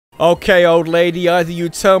Okay, old lady, either you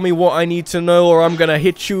tell me what I need to know or I'm gonna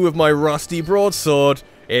hit you with my rusty broadsword.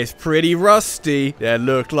 It's pretty rusty. It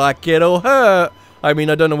looked like it'll hurt. I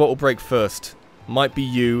mean, I don't know what will break first. Might be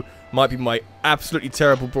you. Might be my absolutely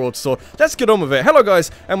terrible broadsword. Let's get on with it. Hello,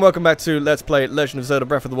 guys, and welcome back to Let's Play Legend of Zelda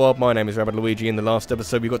Breath of the Wild. My name is Rabbidluigi. In the last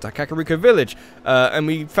episode, we got to Kakariko Village, and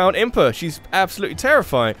we found Impa. She's absolutely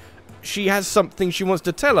terrifying. She has something she wants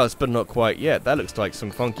to tell us, but not quite yet. That looks like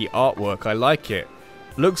some funky artwork. I like it.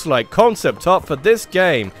 Looks like concept art for this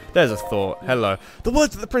game. There's a thought. Hello. The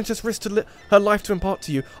words that the princess risked her life to impart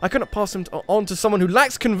to you. I cannot pass them on to someone who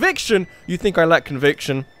lacks conviction. You think I lack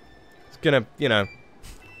conviction? It's gonna, you know,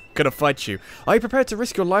 gonna fight you. Are you prepared to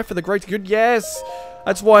risk your life for the greater good? Yes.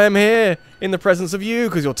 That's why I'm here, in the presence of you,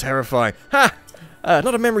 because you're terrifying. Ha!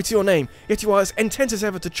 Not a memory to your name, yet you are as intent as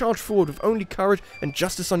ever to charge forward with only courage and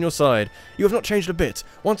justice on your side. You have not changed a bit.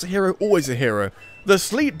 Once a hero, always a hero. The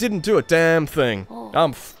sleep didn't do a damn thing.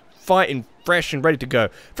 I'm fighting fresh and ready to go.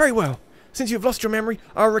 Very well. Since you have lost your memory,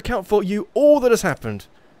 I'll recount for you all that has happened.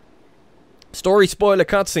 Story spoiler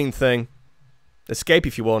cutscene thing. Escape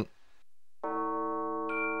if you want.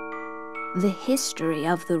 The history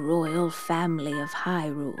of the royal family of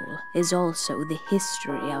Hyrule is also the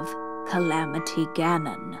history of Calamity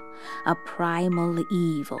Ganon, a primal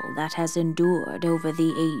evil that has endured over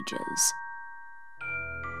the ages.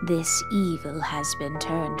 This evil has been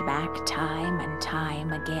turned back time and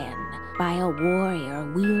time again by a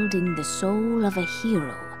warrior wielding the soul of a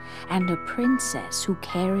hero and a princess who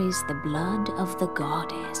carries the blood of the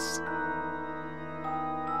goddess.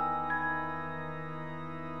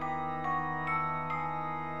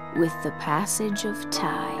 With the passage of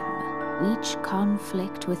time, each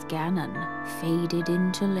conflict with Ganon faded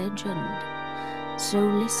into legend. So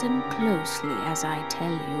listen closely as I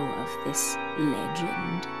tell you of this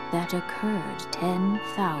legend that occurred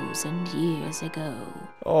 10,000 years ago.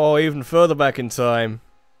 Oh, even further back in time.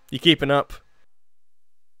 You keeping up?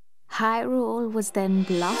 Hyrule was then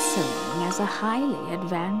blossoming as a highly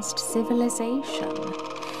advanced civilization.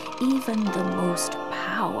 Even the most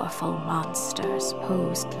powerful monsters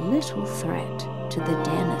posed little threat to the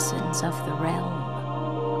denizens of the realm.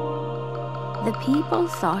 The people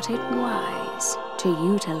thought it wise to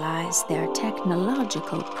utilize their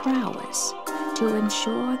technological prowess to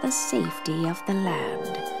ensure the safety of the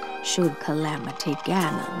land should Calamity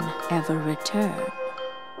Ganon ever return.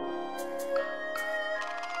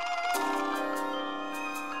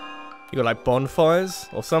 You got like bonfires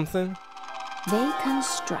or something? They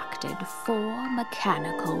constructed 4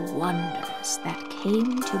 mechanical wonders that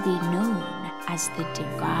came to be known as the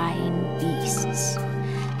Divine Beasts.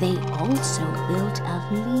 They also built a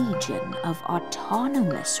legion of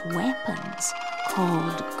autonomous weapons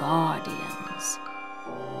called Guardians.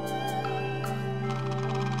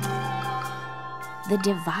 The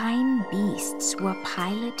Divine Beasts were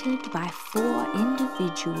piloted by 4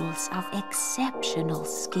 individuals of exceptional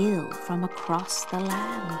skill from across the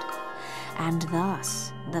land. And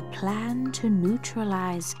thus, the plan to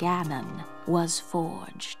neutralize Ganon was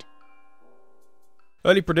forged.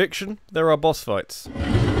 Early prediction, there are boss fights.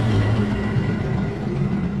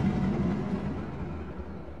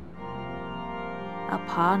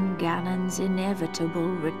 Upon Ganon's inevitable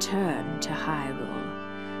return to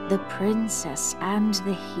Hyrule, the princess and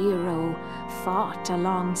the hero fought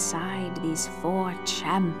alongside these 4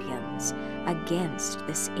 champions against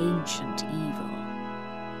this ancient evil.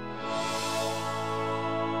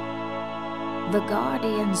 The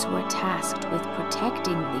Guardians were tasked with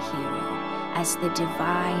protecting the hero as the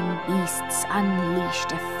Divine Beasts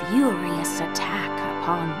unleashed a furious attack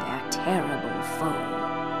upon their terrible foe.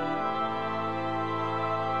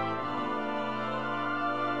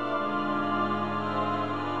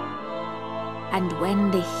 And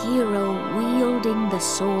when the hero wielding the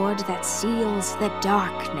sword that seals the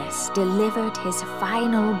darkness delivered his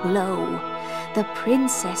final blow, the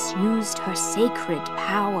princess used her sacred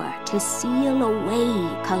power to seal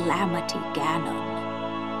away Calamity Ganon.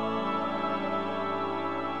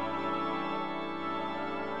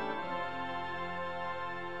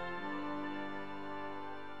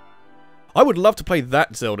 I would love to play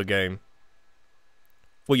that Zelda game,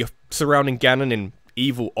 where you're surrounding Ganon in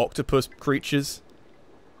evil octopus creatures.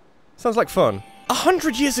 Sounds like fun.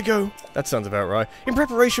 100 years ago! That sounds about right. In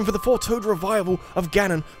preparation for the foretold revival of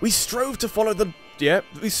Ganon, we strove to follow the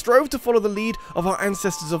lead of our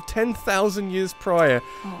ancestors of 10,000 years prior.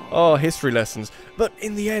 Oh, history lessons. But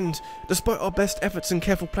in the end, despite our best efforts and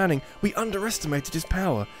careful planning, we underestimated his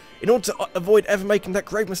power. In order to avoid ever making that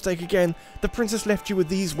grave mistake again, the princess left you with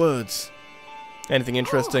these words. Anything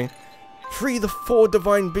interesting? Free the 4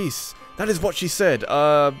 divine beasts. That is what she said.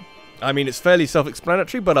 I mean, it's fairly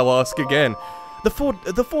self-explanatory, but I'll ask again. The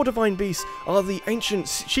four divine beasts are the ancient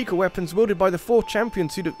Sheikah weapons wielded by the 4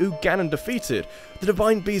 champions who Ganon defeated. The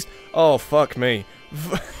divine beast... Oh, fuck me.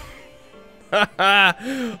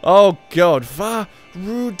 Oh, God.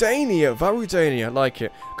 Varudania, like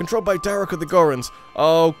it. Controlled by Daruk of the Gorons.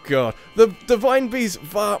 Oh, God. The divine beast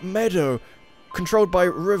Meadow, controlled by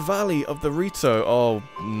Rivali of the Rito. Oh,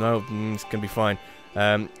 no, it's gonna be fine.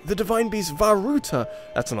 The divine beast Varuta,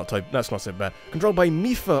 that's not so bad, controlled by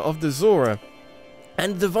Mifa of the Zora.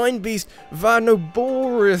 And the divine beast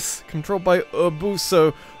Vanoboris, controlled by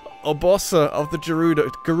Obossa of the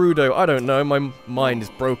Gerudo. I don't know, my mind is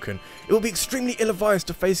broken. It will be extremely ill-advised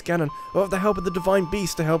to face Ganon without the help of the divine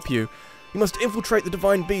beast to help you. You must infiltrate the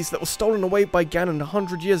divine beast that was stolen away by Ganon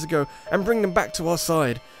 100 years ago and bring them back to our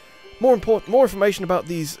side. More information about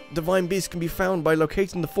these divine beasts can be found by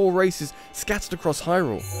locating the 4 races scattered across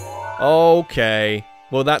Hyrule. Okay,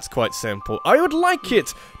 well that's quite simple. I would like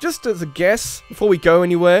it, just as a guess, before we go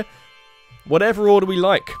anywhere. Whatever order we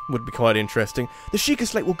like would be quite interesting. The Sheikah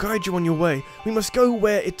Slate will guide you on your way. We must go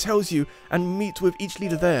where it tells you and meet with each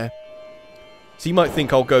leader there. So you might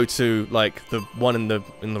think I'll go to, like, the one in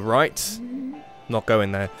the right. Not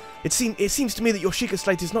going there. It seems to me that your Sheikah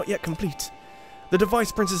Slate is not yet complete. The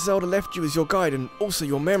device Princess Zelda left you is your guide and also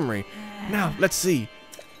your memory. Now, let's see.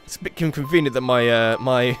 It's a bit inconvenient that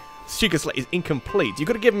my Sheikah Slate is incomplete. You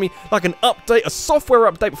could have given me, like, an update, a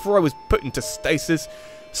software update before I was put into stasis.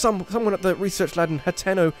 Someone at the research lab in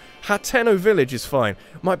Hateno Village is fine.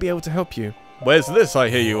 Might be able to help you. Where's this, I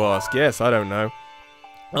hear you ask? Yes, I don't know.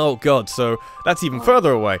 Oh god, so that's even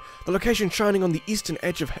further away. The location shining on the eastern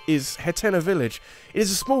edge is Hateno Village. It is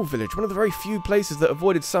a small village, one of the very few places that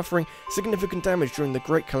avoided suffering significant damage during the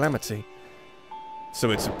Great Calamity.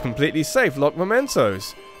 So it's completely safe, lock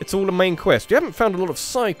mementos. It's all a main quest. We haven't found a lot of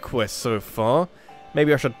side quests so far.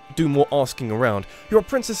 Maybe I should do more asking around. You are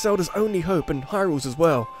Princess Zelda's only hope, and Hyrule's as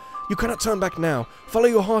well. You cannot turn back now. Follow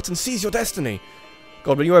your heart and seize your destiny.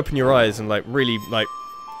 God, when you open your eyes and, like, really, like,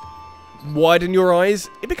 widen your eyes,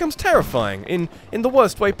 it becomes terrifying in the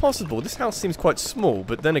worst way possible. This house seems quite small,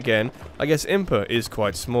 but then again, I guess Impa is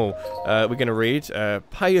quite small. We're going to read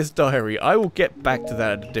Paya's Diary. I will get back to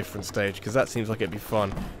that at a different stage, because that seems like it'd be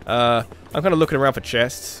fun. I'm kind of looking around for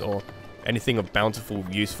chests, or anything of bountiful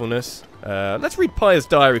usefulness. Let's read Paya's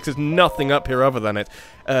Diary, because there's nothing up here other than it.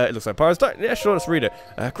 It looks like Paya's Diary. Yeah, sure, let's read it.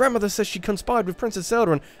 Grandmother says she conspired with Princess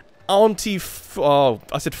Zelda and Auntie I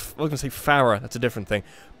was going to say Farah. That's a different thing.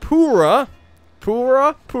 Pura.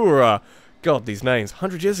 God, these names.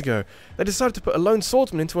 100 years ago, they decided to put a lone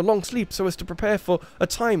swordsman into a long sleep so as to prepare for a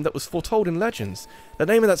time that was foretold in legends. The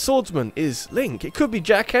name of that swordsman is Link. It could be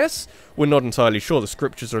Jackass. We're not entirely sure. The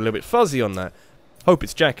scriptures are a little bit fuzzy on that. Hope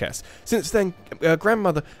it's Jackass. Since then,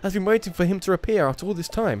 Grandmother has been waiting for him to appear after all this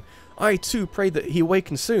time. I, too, pray that he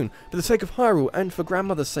awakens soon, for the sake of Hyrule and for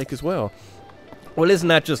Grandmother's sake as well. Well, isn't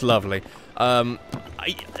that just lovely?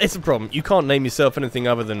 It's a problem. You can't name yourself anything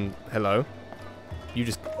other than hello. You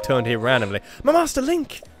just turned here randomly. My Master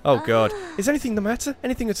Link! Oh, God. Is anything the matter?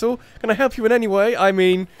 Anything at all? Can I help you in any way? I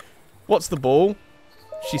mean, what's the ball?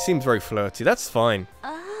 She seems very flirty. That's fine.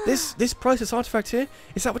 This priceless artifact here?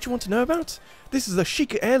 Is that what you want to know about? This is a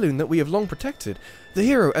Sheikah heirloom that we have long protected. The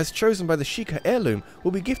hero, as chosen by the Sheikah heirloom,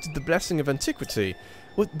 will be gifted the blessing of antiquity.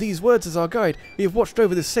 With these words as our guide, we have watched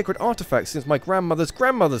over this sacred artifact since my grandmother's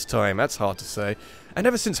grandmother's time. That's hard to say. And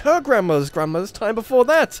ever since her grandmother's time before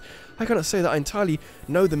that. I cannot say that I entirely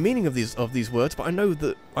know the meaning of these words, but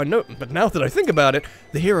but now that I think about it,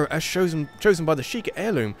 the hero as chosen by the Sheikah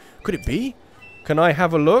heirloom. Could it be? Can I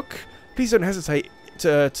have a look? Please don't hesitate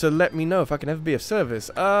to let me know if I can ever be of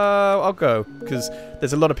service. I'll go, because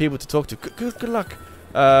there's a lot of people to talk to. Good luck.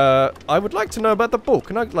 I would like to know about the ball.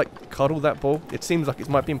 Can I, like, cuddle that ball? It seems like it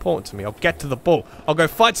might be important to me. I'll get to the ball. I'll go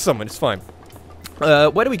fight someone. It's fine.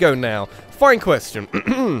 Where do we go now? Fine question.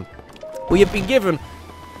 We have been given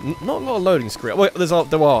not a lot of loading screens. Well,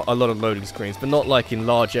 there are a lot of loading screens, but not like in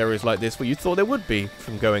large areas like this where you thought there would be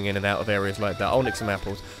from going in and out of areas like that. I'll nick some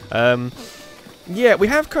apples. Yeah, we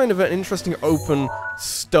have kind of an interesting open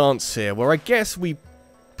stance here, where I guess we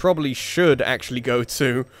probably should actually go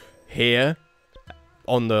to here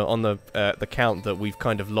on the count that we've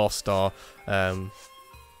kind of lost our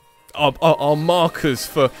markers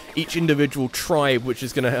for each individual tribe, which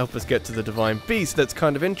is going to help us get to the Divine Beast. That's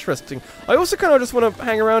kind of interesting. I also kind of just want to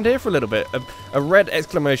hang around here for a little bit. A red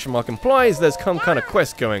exclamation mark implies there's some kind of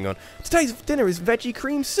quest going on. Today's dinner is veggie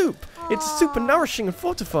cream soup. It's super nourishing and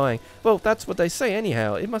fortifying. Well, that's what they say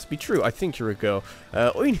anyhow. It must be true. I think you're a girl.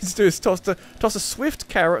 All you need to do is toss a swift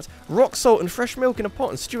carrot, rock salt and fresh milk in a pot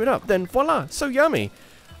and stew it up. Then voila, so yummy.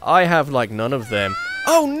 I have, like, none of them.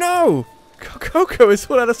 Oh no! Coco is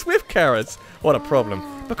all out of Swift carrots. What a problem.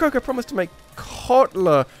 But Coco promised to make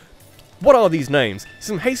Kotler. What are these names?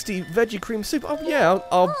 Some hasty veggie cream soup. Oh yeah,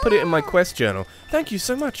 I'll put it in my quest journal. Thank you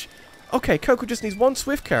so much. Okay, Coco just needs one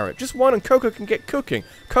Swift carrot. Just one and Coco can get cooking.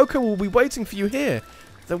 Coco will be waiting for you here.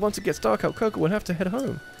 Though once it gets dark out, Coco will have to head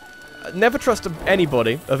home. Never trust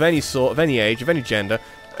anybody of any sort, of any age, of any gender,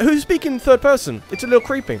 who's speaking in third person. It's a little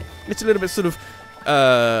creepy. It's a little bit sort of,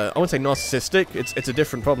 I won't say narcissistic. It's a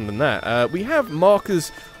different problem than that. We have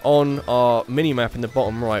markers on our mini-map in the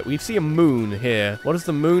bottom right. We see a moon here. What does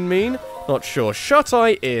the moon mean? Not sure. Shut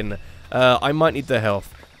eye in. I might need their help.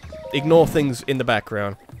 Ignore things in the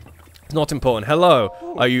background. It's not important. Hello.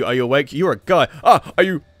 Are you awake? You're a guy. Ah, are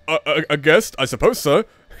you a guest? I suppose so.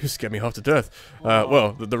 You scared me half to death.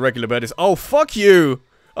 Well, the regular bed is... Oh, fuck you!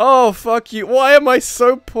 Oh, fuck you. Why am I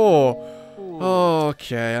so poor? Oh,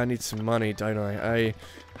 okay, I need some money, don't I?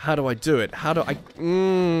 How do I do it? How do I...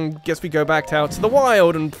 guess we go back out to the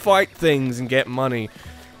wild and fight things and get money.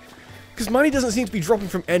 Because money doesn't seem to be dropping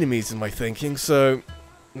from enemies in my thinking, so...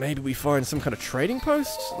 Maybe we find some kind of trading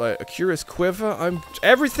post? Like a curious quiver?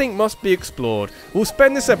 Everything must be explored. We'll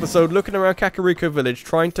spend this episode looking around Kakariko Village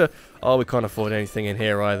trying to... Oh, we can't afford anything in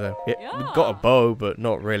here either. We've got a bow, but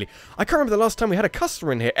not really. I can't remember the last time we had a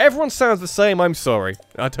customer in here. Everyone sounds the same, I'm sorry.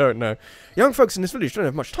 I don't know. Young folks in this village don't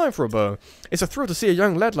have much time for a bow. It's a thrill to see a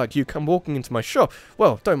young lad like you come walking into my shop.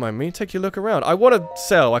 Well, don't mind me, take your look around. I want to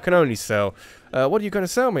sell, I can only sell. What are you going to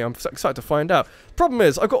sell me? I'm so excited to find out. Problem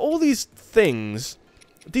is, I've got all these things...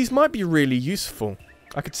 These might be really useful.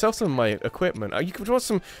 I could sell some of my equipment. Do you want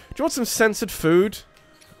some censored food?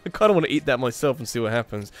 I kind of want to eat that myself and see what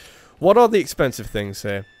happens. What are the expensive things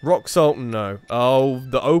here? Rock salt? No. Oh,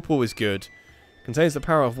 the opal is good. Contains the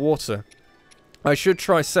power of water. I should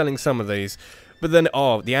try selling some of these. But then,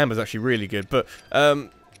 oh, the amber's actually really good. But,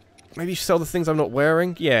 maybe sell the things I'm not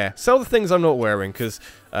wearing? Yeah, sell the things I'm not wearing, because,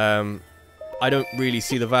 I don't really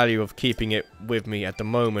see the value of keeping it with me at the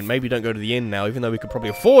moment. Maybe don't go to the inn now, even though we could probably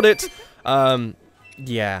afford it.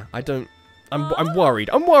 Yeah, I don't... I'm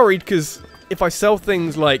worried. I'm worried because if I sell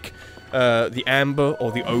things like the amber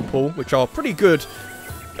or the opal, which are pretty good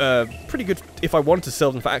if I wanted to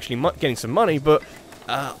sell them for actually getting some money, but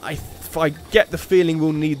if I get the feeling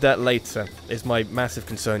we'll need that later, is my massive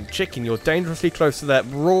concern. Chicken, you're dangerously close to that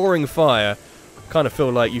roaring fire. Kind of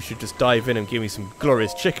feel like you should just dive in and give me some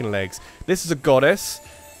glorious chicken legs. This is a goddess.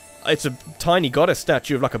 It's a tiny goddess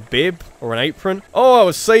statue of like a bib or an apron. Oh, I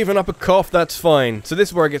was saving up a cough, that's fine. So this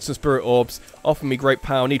is where I get some spirit orbs. Offer me great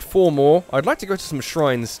power. I need 4 more. I'd like to go to some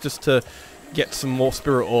shrines just to get some more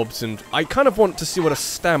spirit orbs, and I kind of want to see what a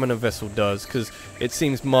stamina vessel does, because it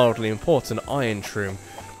seems mildly important. Iron Shroom.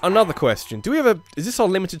 Another question. Do we have a... Is this our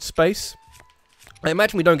limited space? I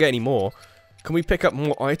imagine we don't get any more. Can we pick up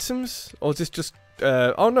more items? Or is this just...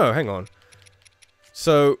 oh no, hang on.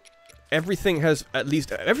 So, everything has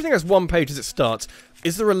 1 page as it starts.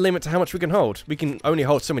 Is there a limit to how much we can hold? We can only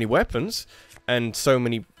hold so many weapons, and so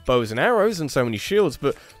many bows and arrows, and so many shields,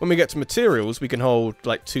 but when we get to materials, we can hold,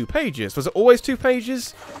 like, 2 pages. Was it always 2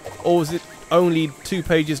 pages? Or was it only 2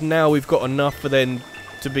 pages now we've got enough for then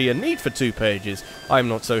to be a need for 2 pages? I'm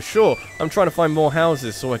not so sure. I'm trying to find more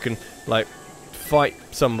houses so I can, like... fight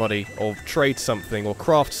somebody, or trade something, or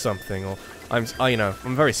craft something, or you know,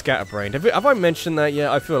 I'm very scatterbrained. Have I mentioned that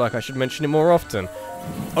yet? I feel like I should mention it more often.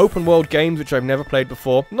 Open world games which I've never played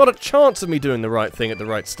before. Not a chance of me doing the right thing at the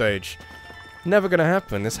right stage. Never gonna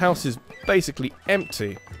happen. This house is basically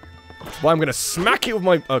empty. Well, I'm gonna smack it with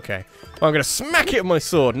my... Okay. Well, I'm gonna smack it with my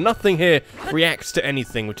sword. Nothing here reacts to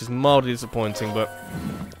anything, which is mildly disappointing, but...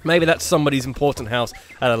 Maybe that's somebody's important house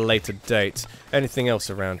at a later date. Anything else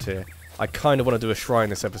around here? I kind of want to do a shrine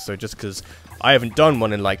this episode just because I haven't done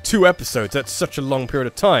one in like 2 episodes. That's such a long period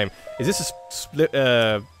of time. Is this a split?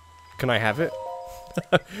 Can I have it?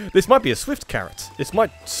 This might be a swift carrot. This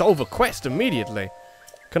might solve a quest immediately.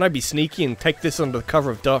 Can I be sneaky and take this under the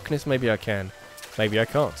cover of darkness? Maybe I can. Maybe I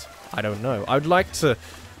can't. I don't know. I'd like to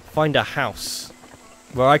find a house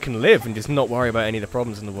where I can live and just not worry about any of the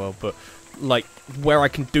problems in the world, but like where I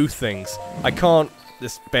can do things. I can't...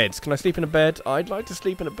 This beds. Can I sleep in a bed? I'd like to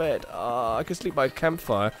sleep in a bed. I could sleep by a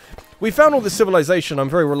campfire. We found all this civilization. I'm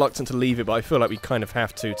very reluctant to leave it, but I feel like we kind of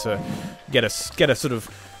have to get a sort of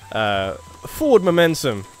forward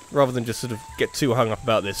momentum rather than just sort of get too hung up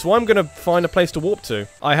about this. So I'm going to find a place to warp to.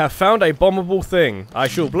 I have found a bombable thing. I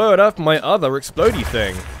shall blow it up my other explodey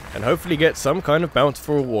thing and hopefully get some kind of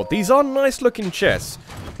bountiful reward. These are nice looking chests,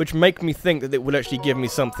 which make me think that it will actually give me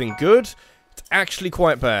something good. It's actually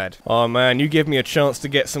quite bad. Oh man, you give me a chance to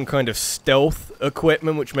get some kind of stealth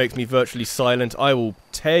equipment which makes me virtually silent. I will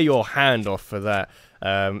tear your hand off for that.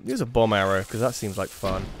 Use a bomb arrow, because that seems like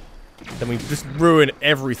fun. Then we just ruin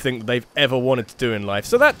everything they've ever wanted to do in life.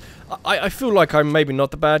 So that, I feel like I'm maybe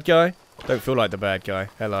not the bad guy. Don't feel like the bad guy.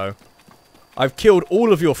 Hello. I've killed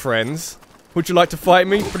all of your friends. Would you like to fight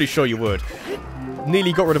me? Pretty sure you would.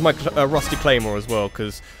 Nearly got rid of my rusty claymore as well,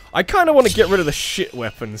 because I kind of want to get rid of the shit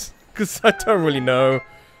weapons. Because I don't really know.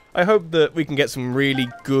 I hope that we can get some really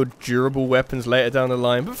good, durable weapons later down the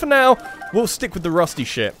line. But for now, we'll stick with the rusty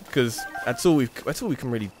shit, because that's all we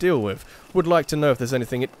can really deal with. Would like to know if there's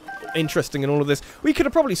anything interesting in all of this. We could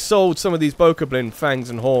have probably sold some of these bokoblin fangs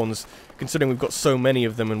and horns, considering we've got so many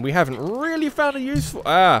of them, and we haven't really found a use for...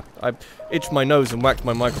 Ah, I itched my nose and whacked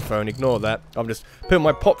my microphone. Ignore that. I'm just putting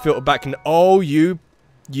my pop filter back in. Oh,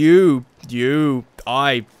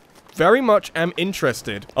 I very much am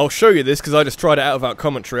interested. I'll show you this, because I just tried it out without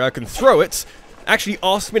commentary. I can throw it. Actually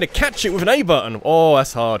asked me to catch it with an A button. Oh,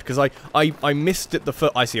 that's hard, because I missed it the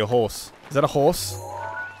first... I see a horse. Is that a horse?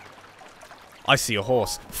 I see a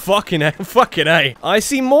horse. Fucking A. Fucking A. I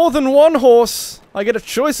see more than one horse. I get a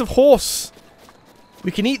choice of horse.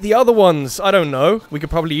 We can eat the other ones. I don't know. We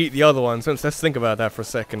could probably eat the other ones. Let's think about that for a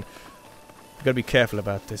second. We've got to be careful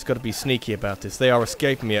about this. Got to be sneaky about this. They are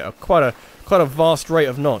escaping me at quite a vast rate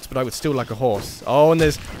of knots, but I would still like a horse. Oh, and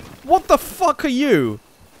there's... What the fuck are you?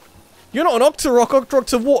 You're not an Octorok.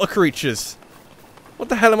 Octoroks are water creatures. What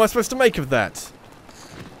the hell am I supposed to make of that?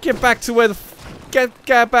 Get back to where the...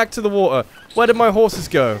 Get back to the water. Where did my horses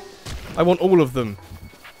go? I want all of them.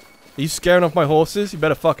 Are you scaring off my horses? You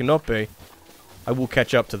better fucking not be. I will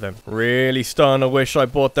catch up to them. Really starting to wish I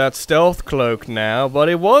bought that stealth cloak now, but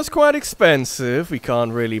it was quite expensive. We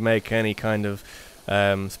can't really make any kind of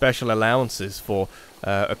special allowances for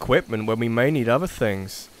equipment when we may need other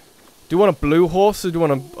things. Do you want a blue horse or do you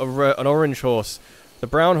want an orange horse? The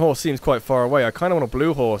brown horse seems quite far away. I kind of want a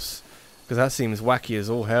blue horse, because that seems wacky as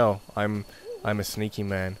all hell. I'm a sneaky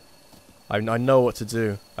man. I know what to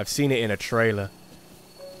do. I've seen it in a trailer.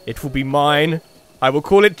 It will be mine. I will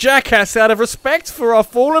call it Jackass out of respect for our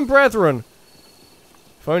fallen brethren.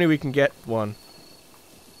 If only we can get one.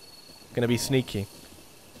 Gonna be sneaky.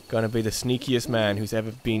 Gonna be the sneakiest man who's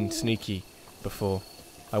ever been sneaky before.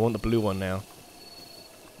 I want the blue one now.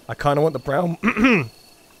 I kind of want the brown...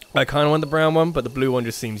 I kind of want the brown one, but the blue one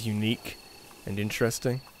just seems unique and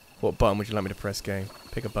interesting. What button would you like me to press, game?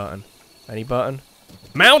 Pick a button. Any button?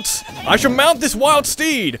 Mount! I shall mount this wild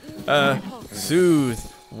steed! Soothe.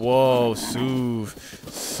 Whoa, soothe.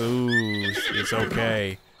 Soothe. It's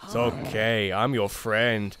okay. It's okay. I'm your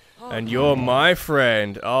friend. And you're my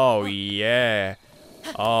friend. Oh, yeah.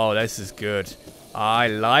 Oh, this is good. I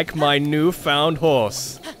like my newfound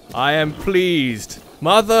horse. I am pleased.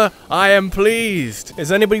 Mother, I am pleased.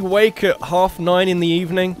 Is anybody awake at 9:30 in the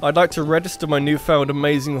evening? I'd like to register my newfound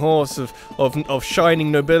amazing horse of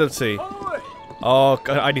shining nobility. Oh,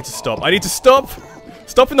 God, I need to stop. I need to stop!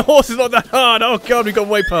 Stopping the horse is not that hard! Oh, God, we got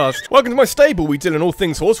way past. Welcome to my stable. We deal in all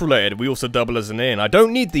things horse-related. We also double as an inn. I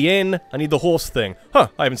don't need the inn. I need the horse thing. Huh,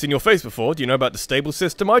 I haven't seen your face before. Do you know about the stable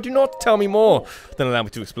system? I do not. Tell me more. Then allow me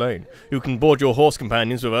to explain. You can board your horse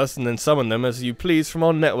companions with us and then summon them as you please from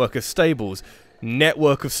our network of stables.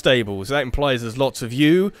 Network of stables. That implies there's lots of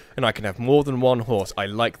you, and I can have more than one horse. I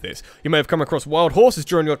like this. You may have come across wild horses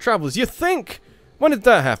during your travels. You think? When did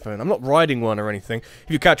that happen? I'm not riding one or anything.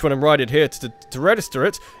 If you catch one and ride it here to register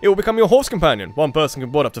it, it will become your horse companion. One person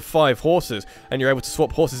can board up to 5 horses, and you're able to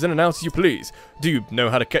swap horses in and out as you please. Do you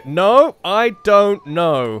know how to catch? No, I don't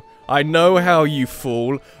know. I know how, you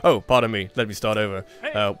fool. Oh, pardon me. Let me start over.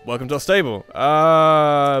 Welcome to our stable.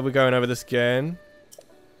 We're going over this again.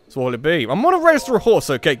 So what will it be? I'm gonna register a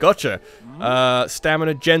horse, okay, gotcha.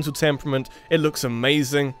 Stamina, gentle temperament. It looks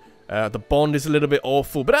amazing. The bond is a little bit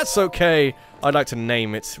awful, but that's okay. I'd like to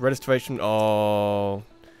name it. Registration. Oh,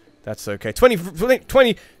 that's okay. 20,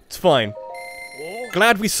 it's fine.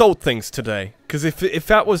 Glad we sold things today. Because if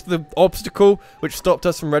that was the obstacle which stopped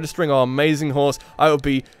us from registering our amazing horse, I would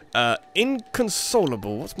be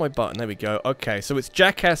inconsolable. What's my button? There we go. Okay, so it's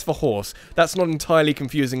Jackass for horse. That's not entirely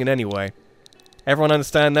confusing in any way. Everyone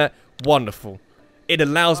understand that? Wonderful. It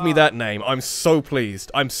allows me that name. I'm so pleased.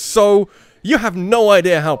 I'm so... You have no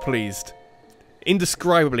idea how pleased.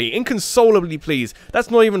 Indescribably, inconsolably pleased. That's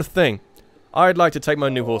not even a thing. I'd like to take my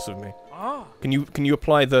new horse with me. Can you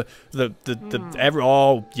apply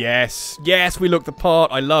oh, yes. Yes, we look the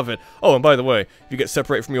part. I love it. Oh, and by the way, if you get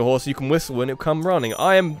separated from your horse, you can whistle and it'll come running.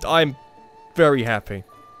 I'm very happy.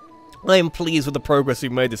 I am pleased with the progress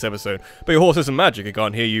we've made this episode. But your horse isn't magic. It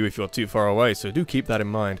can't hear you if you're too far away, so do keep that in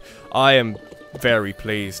mind. I am very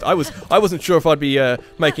pleased. I wasn't sure if I'd be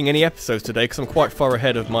making any episodes today because I'm quite far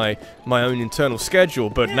ahead of my own internal schedule,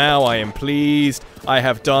 but now I am pleased. I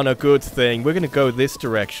have done a good thing. We're going to go this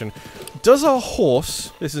direction. Does our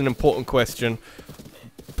horse, this is an important question,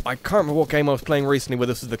 I can't remember what game I was playing recently where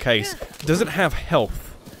this was the case, does it have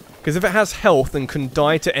health? Because if it has health and can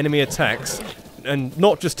die to enemy attacks, and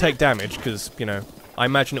not just take damage, because, you know, I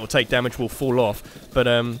imagine it will take damage, will fall off, but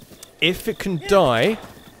if it can die,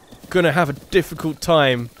 gonna have a difficult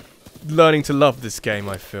time learning to love this game,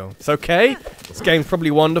 I feel. It's okay, this game's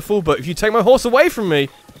probably wonderful, but if you take my horse away from me,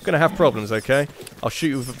 I'm gonna have problems, okay? I'll shoot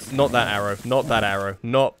you with, not that arrow, not that arrow,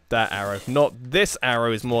 not that arrow, not this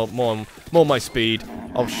arrow is more my speed.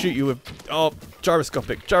 I'll shoot you with, oh,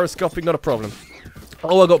 gyroscopic, not a problem.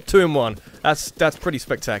 Oh, I got 2 in 1. That's pretty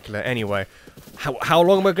spectacular. Anyway, how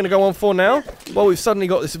long am I gonna go on for now? Well, we've suddenly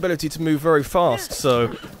got this ability to move very fast,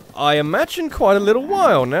 so I imagine quite a little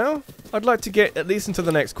while now. I'd like to get at least into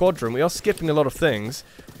the next quadrant. We are skipping a lot of things.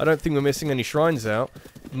 I don't think we're missing any shrines out.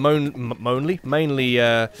 Mainly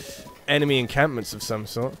enemy encampments of some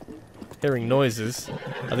sort. Hearing noises.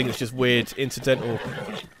 I think it's just weird incidental.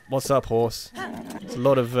 What's up, horse? There's a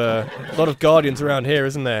lot of guardians around here,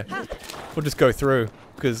 isn't there? We'll just go through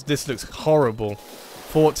because this looks horrible.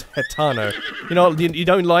 Fort Hetano. You know, you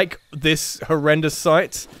don't like this horrendous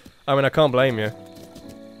sight? I mean, I can't blame you.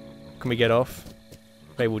 Can we get off?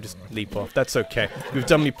 Maybe we'll just leap off. That's okay. You've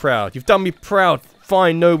done me proud. You've done me proud,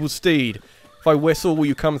 fine, noble steed. If I whistle, will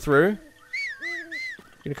you come through? You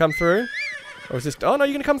gonna come through? Or is this... Oh, no,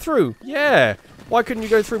 you're gonna come through. Yeah. Why couldn't you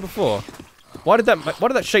go through before? Why did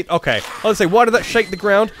that shake... Okay. I was gonna say, why did that shake the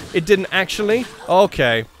ground? It didn't actually.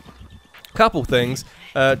 Okay. Couple things.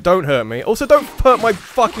 Don't hurt me. Also, don't hurt my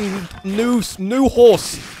fucking new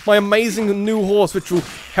horse. My amazing new horse, which will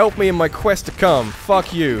help me in my quest to come.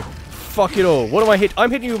 Fuck you. Fuck it all. What am I hit?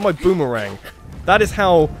 I'm hitting you with my boomerang. That is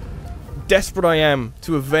how desperate I am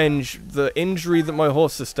to avenge the injury that my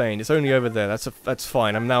horse sustained. It's only over there. That's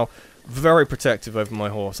fine. I'm now very protective over my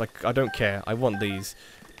horse. I don't care. I want these.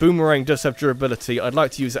 Boomerang does have durability. I'd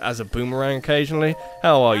like to use it as a boomerang occasionally.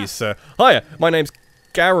 How are you, sir? Hiya. My name's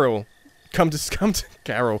Garrel. Come to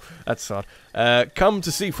Carol. That's sad. Come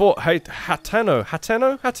to see Fort Hateno.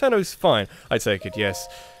 Hateno's fine. I take it. Yes.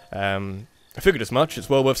 I figured as much. It's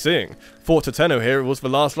well worth seeing. Fort Hateno here was the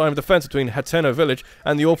last line of defense between Hateno village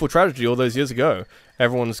and the awful tragedy all those years ago.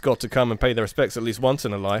 Everyone's got to come and pay their respects at least once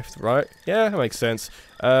in a life, right? Yeah, that makes sense.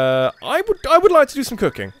 I would like to do some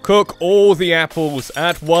cooking. Cook all the apples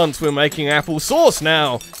at once. We're making apple sauce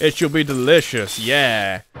now. It should be delicious.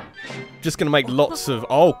 Yeah. Just gonna make lots of...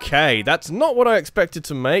 Okay, that's not what I expected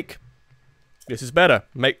to make. This is better.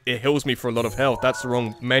 It heals me for a lot of health. That's the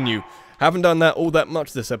wrong menu. Haven't done that all that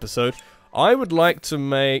much this episode. I would like to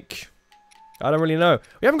make... I don't really know.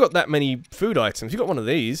 We haven't got that many food items. You've got one of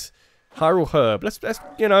these. Hyrule herb. Let's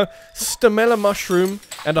you know, stamella mushroom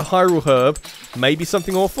and a Hyrule herb. Maybe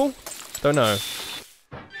something awful? Don't know.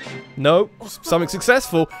 No, something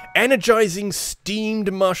successful. Energizing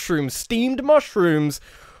steamed mushrooms. Steamed mushrooms.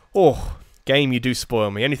 Oh, game, you do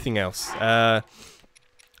spoil me. Anything else? I'm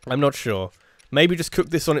not sure. Maybe just cook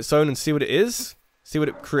this on its own and see what it is? See what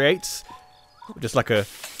it creates? Just like a...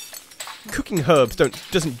 Cooking herbs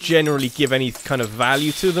doesn't generally give any kind of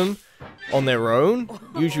value to them on their own.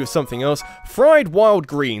 Usually with something else. Fried wild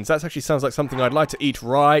greens. That actually sounds like something I'd like to eat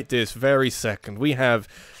right this very second. We have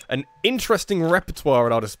an interesting repertoire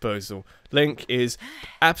at our disposal. Link is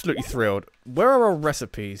absolutely thrilled. Where are our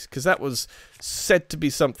recipes? Because that was said to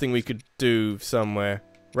be something we could do somewhere.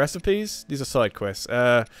 Recipes? These are side quests.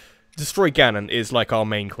 Destroy Ganon is like our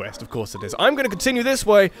main quest. Of course it is. I'm going to continue this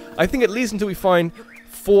way. I think at least until we find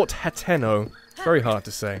Fort Hateno. Very hard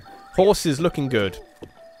to say. Horse is looking good.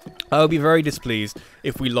 I'll be very displeased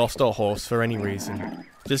if we lost our horse for any reason.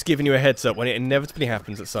 Just giving you a heads up when it inevitably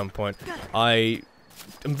happens at some point. I'm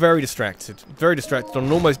very distracted on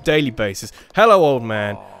an almost daily basis. Hello, old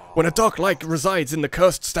man. When a dark light resides in the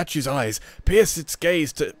cursed statue's eyes, pierce its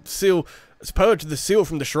gaze to purge the seal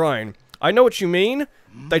from the shrine. I know what you mean.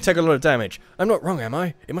 They take a lot of damage. I'm not wrong, am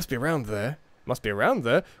I? It must be around there. Must be around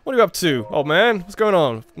there. What are you up to, old man? What's going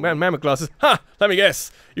on? Man with glasses. Ha! Let me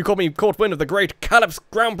guess. You caught wind of the great Calip's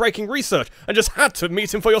groundbreaking research and just had to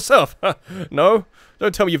meet him for yourself. No?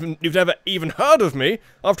 Don't tell me you've never even heard of me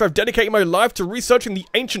after I've dedicated my life to researching the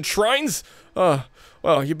ancient shrines?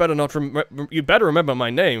 Well, you better remember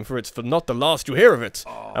my name, for it's not the last you hear of it.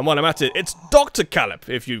 And while I'm at it, it's Dr. Calip,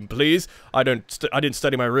 if you please. I didn't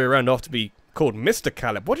study my rear end off to be called Mr.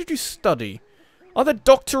 Calip. What did you study? Are there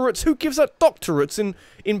doctorates? Who gives out doctorates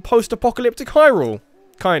in post-apocalyptic Hyrule?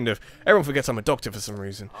 kind of. Everyone forgets I'm a doctor for some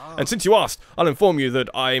reason. And since you asked, I'll inform you that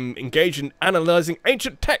I'm engaged in analyzing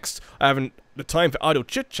ancient texts. I haven't the time for idle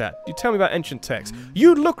chit-chat. You tell me about ancient texts.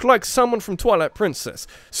 You look like someone from Twilight Princess.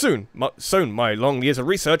 Soon my long years of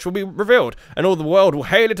research will be revealed, and all the world will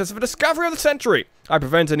hail it as the discovery of the century. I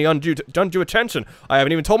prevent any undue attention. I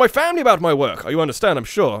haven't even told my family about my work. Oh, you understand, I'm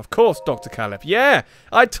sure. Of course, Dr. Caleb. Yeah,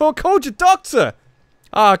 I called you doctor.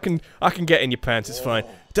 I can get in your pants, it's fine.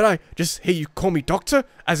 Did I just hear you call me doctor?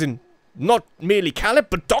 As in, not merely Caleb,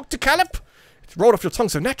 but Dr. Caleb? It rolled off your tongue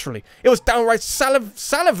so naturally. It was downright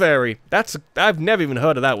salivary. I've never even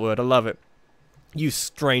heard of that word. I love it. You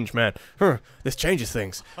strange man. This changes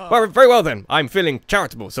things. Well, very well then. I'm feeling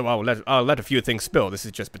charitable, so I'll let a few things spill. This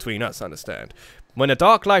is just between us, understand? When a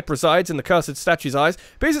dark light resides in the cursed statue's eyes,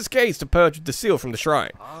 pierce its gaze to purge the seal from the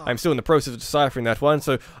shrine. I'm still in the process of deciphering that one,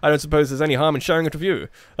 so I don't suppose there's any harm in sharing it with you.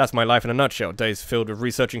 That's my life in a nutshell. Days filled with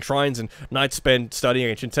researching shrines and nights spent studying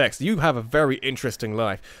ancient texts. You have a very interesting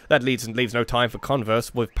life. That leaves no time for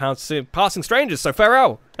converse with passing strangers, so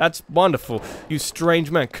farewell. That's wonderful. You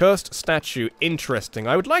strange man. Cursed statue. Interesting.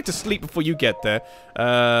 I would like to sleep before you get there.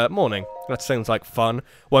 Morning. That sounds like fun.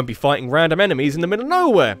 Won't be fighting random enemies in the middle of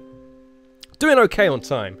nowhere. Doing okay on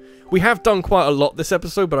time. We have done quite a lot this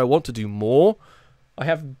episode, but I want to do more. I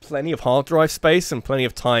have plenty of hard drive space and plenty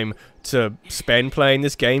of time to spend playing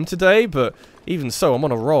this game today, but even so, I'm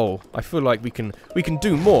on a roll. I feel like we can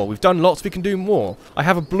do more. We've done lots, we can do more. I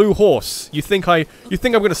have a blue horse. You think I'm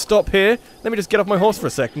going to stop here? Let me just get off my horse for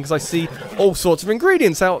a second, because I see all sorts of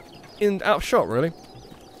ingredients out of shot, really.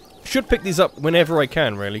 Should pick these up whenever I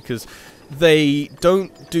can, really, because they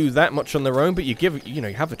don't do that much on their own, but you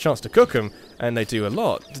have the chance to cook them, and they do a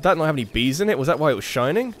lot. Did that not have any bees in it? Was that why it was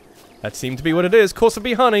shining? That seemed to be what it is. Course of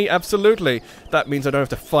bee honey, absolutely. That means I don't have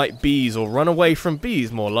to fight bees or run away from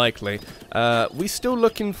bees, more likely. We still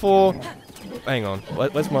looking for... Hang on,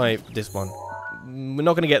 where's this one? We're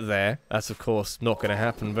not going to get there. That's, of course, not going to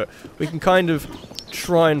happen, but we can kind of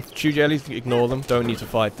try and chew jellies, ignore them, don't need to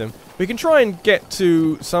fight them. We can try and get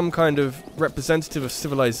to some kind of representative of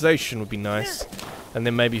civilization would be nice. And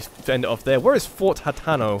then maybe end it off there. Where is Fort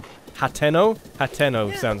Hateno? Hateno?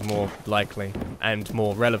 Hateno sounds more likely and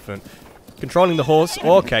more relevant. Controlling the horse.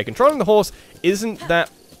 Okay, controlling the horse isn't that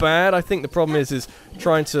bad. I think the problem is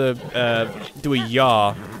trying to do a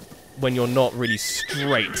yah when you're not really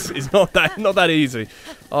straight. It's not that easy.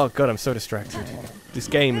 Oh god, I'm so distracted. This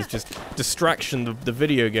game is just distraction, the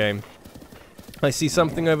video game. I see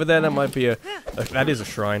something over there. That might be that is a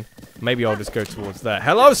shrine. Maybe I'll just go towards that.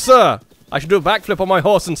 Hello, sir! I should do a backflip on my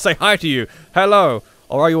horse and say hi to you. Hello.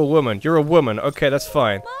 Or are you a woman? You're a woman. Okay, that's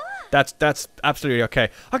fine. That's absolutely okay.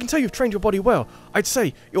 I can tell you've trained your body well. I'd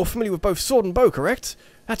say you're familiar with both sword and bow, correct?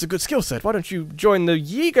 That's a good skill set. Why don't you join the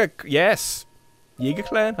Yiga... Yes. Yiga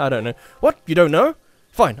clan? I don't know. What? You don't know?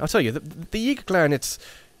 Fine, I'll tell you. The Yiga clan, it's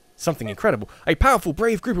something incredible. A powerful,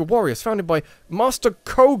 brave group of warriors founded by Master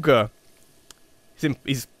Koga.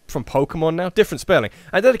 He's from Pokemon now? Different spelling.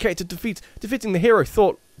 And dedicated to defeating a hero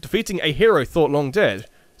thought long dead.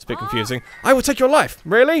 It's a bit confusing. I will take your life.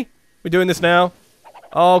 Really? We're doing this now?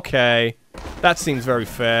 Okay. That seems very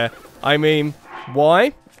fair. I mean,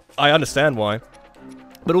 why? I understand why.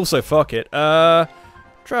 But also, fuck it.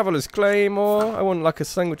 Traveler's Claymore. I want like a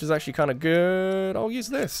thing which is actually kind of good. I'll use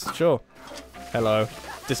this. Sure. Hello.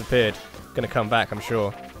 Disappeared. Gonna come back, I'm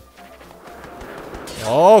sure.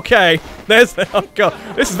 Okay. There's... Oh god.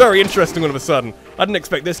 This is very interesting all of a sudden. I didn't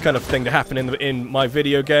expect this kind of thing to happen in my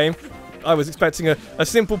video game. I was expecting a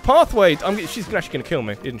simple pathway. She's actually going to kill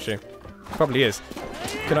me, isn't she? Probably is.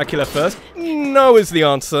 Can I kill her first? No is the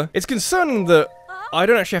answer. It's concerning that I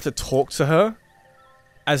don't actually have to talk to her.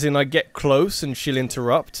 As in, I get close and she'll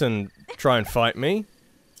interrupt and try and fight me.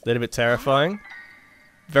 A little bit terrifying.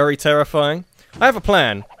 Very terrifying. I have a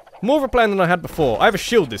plan. More of a plan than I had before. I have a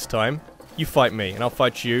shield this time. You fight me, and I'll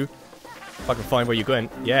fight you. If I can find where you're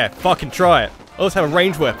going. Yeah, fucking try it. I also have a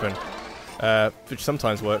ranged weapon. Which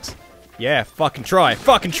sometimes works. Yeah, fucking try.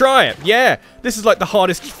 Fucking try it. Yeah, this is like the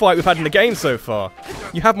hardest fight we've had in the game so far.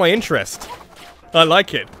 You have my interest. I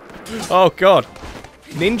like it. Oh god.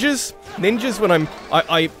 Ninjas? Ninjas when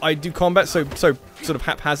I do combat so sort of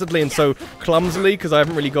haphazardly and so clumsily because I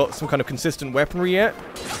haven't really got some kind of consistent weaponry yet.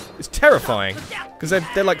 It's terrifying. Because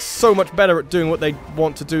they're like so much better at doing what they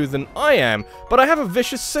want to do than I am. But I have a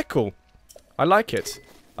vicious sickle. I like it.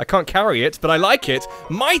 I can't carry it, but I like it.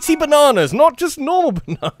 Mighty bananas, not just normal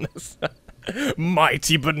bananas.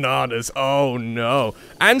 Mighty bananas, oh no.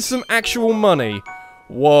 And some actual money.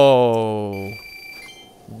 Whoa.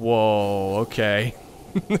 Whoa, okay.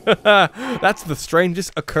 That's the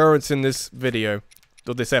strangest occurrence in this video.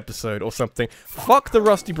 Or this episode, or something. Fuck the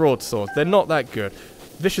rusty broadsword, they're not that good.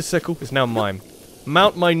 vicious sickle is now mine.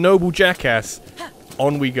 Mount my noble jackass.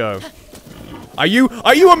 On we go. Are you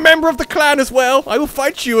a member of the clan as well? I will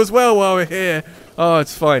fight you as well while we're here. Oh,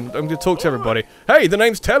 it's fine. I'm gonna talk to everybody. Hey, the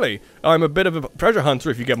name's Telly. I'm a bit of a treasure hunter,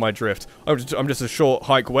 if you get my drift. I'm just a short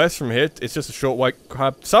hike west from here. It's just a short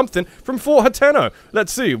hike, something from Fort Hateno.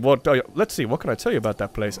 Let's see. What can I tell you about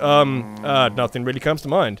that place? Nothing really comes to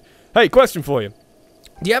mind. Hey, question for you.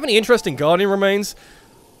 Do you have any interesting guardian remains?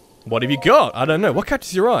 What have you got? I don't know. What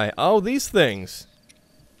catches your eye? Oh, these things.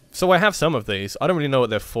 So I have some of these. I don't really know what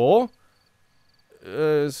they're for.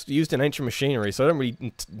 It's used in ancient machinery, so I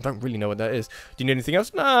don't really know what that is. Do you need anything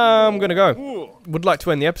else? Nah, I'm gonna go. Would like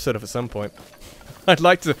to end the episode off at some point. I'd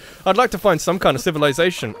like to find some kind of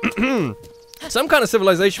civilization. Some kind of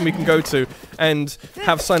civilization we can go to and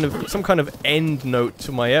have some kind of end note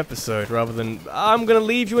to my episode, rather than I'm gonna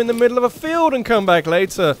leave you in the middle of a field and come back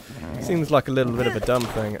later. Seems like a little bit of a dumb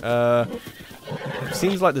thing.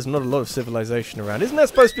 Seems like there's not a lot of civilization around. Isn't there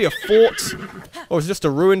supposed to be a fort? Or is it just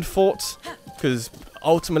a ruined fort? Because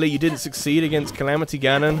ultimately you didn't succeed against Calamity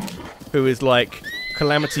Ganon, who is like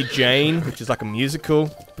Calamity Jane, which is like a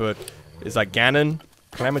musical, but it's like Ganon.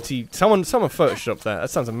 Calamity... Someone photoshopped that.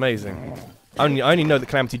 That sounds amazing. I only know that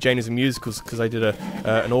Calamity Jane is a musical because I did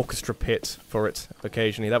an orchestra pit for it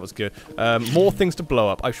occasionally. That was good. More things to blow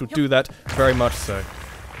up. I shall do that very much so.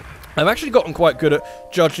 I've actually gotten quite good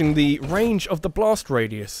at judging the range of the blast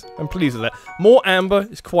radius. I'm pleased with that. More amber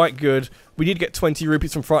is quite good. We did get 20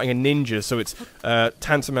 rupees from fighting a ninja, so it's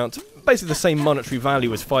tantamount to basically the same monetary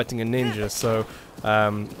value as fighting a ninja. So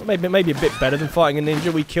maybe a bit better than fighting a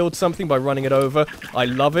ninja. We killed something by running it over. I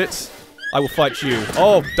love it. I will fight you.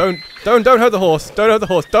 Oh, don't hurt the horse. Don't hurt the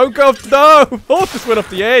horse. Don't go. No, horse just went off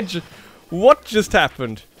the edge. What just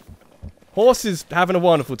happened? Horse is having a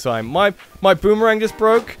wonderful time. My boomerang just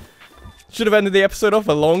broke. Should have ended the episode off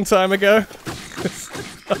a long time ago.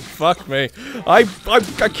 Fuck me. I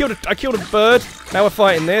killed a bird. Now we're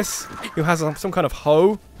fighting this. Who has some kind of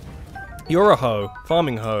hoe? You're a hoe.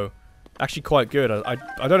 Farming hoe. Actually quite good. I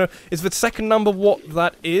don't know. Is the second number what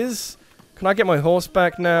that is? Can I get my horse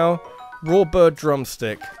back now? Raw bird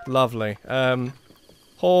drumstick. Lovely.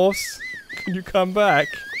 Horse. Can you come back?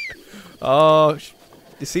 Oh,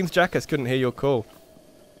 it seems Jackass couldn't hear your call.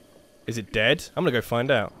 Is it dead? I'm gonna go find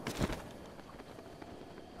out.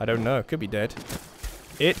 I don't know. Could be dead.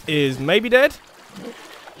 It is maybe dead?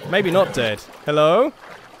 Maybe not dead. Hello?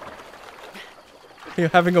 You're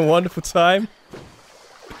having a wonderful time?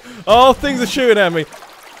 Oh, things are shooting at me.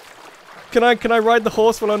 Can I ride the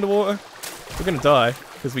horse while underwater? We're gonna die,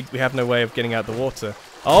 because we have no way of getting out the water.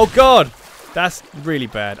 Oh god! That's really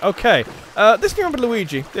bad. Okay, this has been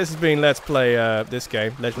Rabbidluigi. This has been Let's Play this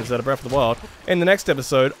game, Legend of Zelda Breath of the Wild. In the next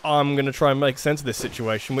episode, I'm going to try and make sense of this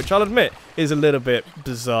situation, which I'll admit is a little bit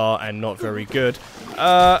bizarre and not very good.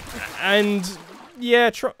 And, yeah,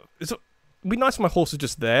 it'd be nice if my horse was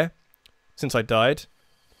just there, since I died.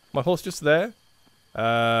 My horse just there?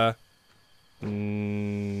 Nope,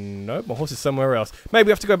 my horse is somewhere else. Maybe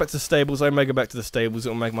we have to go back to the stables. I may go back to the stables.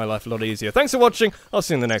 It'll make my life a lot easier. Thanks for watching. I'll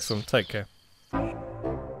see you in the next one. Take care.